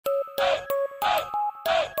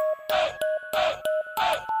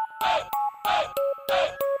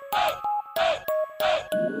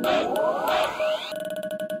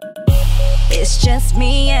It's just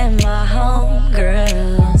me and my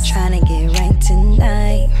homegirls trying to get right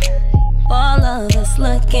tonight. All of us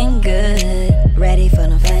looking good, ready for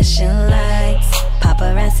the flashing lights.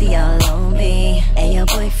 Paparazzi all on me, and your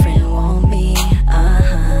boyfriend want me.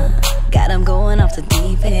 Got him going off the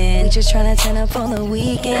deep end. We just trying to turn up on the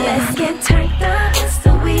weekend. Let's get turned up, it's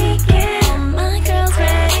the weekend. All my girls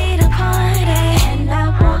ready to party, and I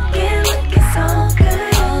walk in looking so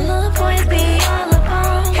good. All the boys be all up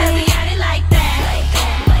on me. 'Cause we got it like that, like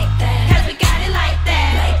that, like that. 'Cause we got it like that,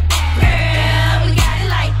 like that. Girl, we got it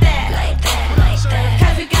like that, like that, like that.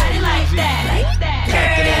 'Cause we got it like that, like that.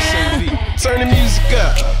 Turn the music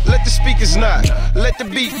up, let the speakers knock, let the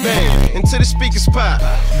beat bang until the speakers pop.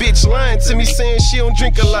 Bitch lying to me saying she don't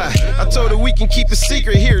drink a lot. I told her we can keep the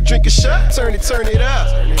secret here, drink a shot, turn it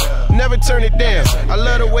up, never turn it down. I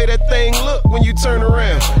love the way that thing look when you turn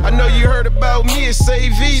around. I know you heard about me, it's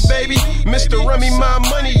AV, baby. Mr. Rummy, my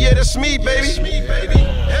money, yeah, that's me, baby.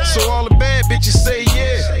 So all the bad bitches say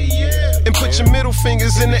yeah, and put your middle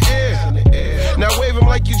fingers in the air. Now wave them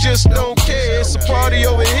like you just don't care. It's a party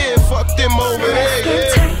over here, fuck them over there.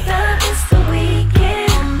 Let's get turned up, it's the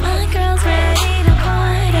weekend. All my girls ready to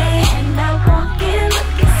party, and I walk in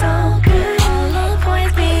looking so good. All the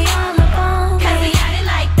boys be all up on me. 'Cause we got it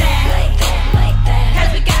like that, like that, like that.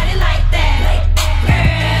 'Cause we got it like that, like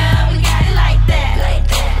that. Girl, we got it like that, like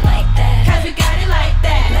that, like that. 'Cause we got it like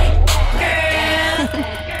that, like that. Girl.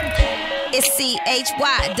 It's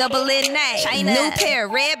CHY-double-N-A. Chynna. New pair,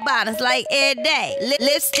 red bottoms like every day.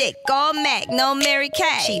 Lipstick, all MAC, no Mary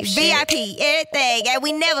Kay. VIP, everything, and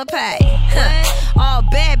we never pay. All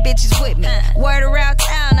bad bitches with me. Word around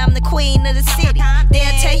town, I'm the queen of the city.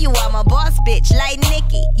 They'll tell you I'm a boss bitch like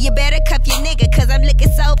Nicki. You better cuff your nigga, 'cause I'm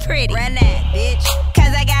looking so pretty. Run that, bitch.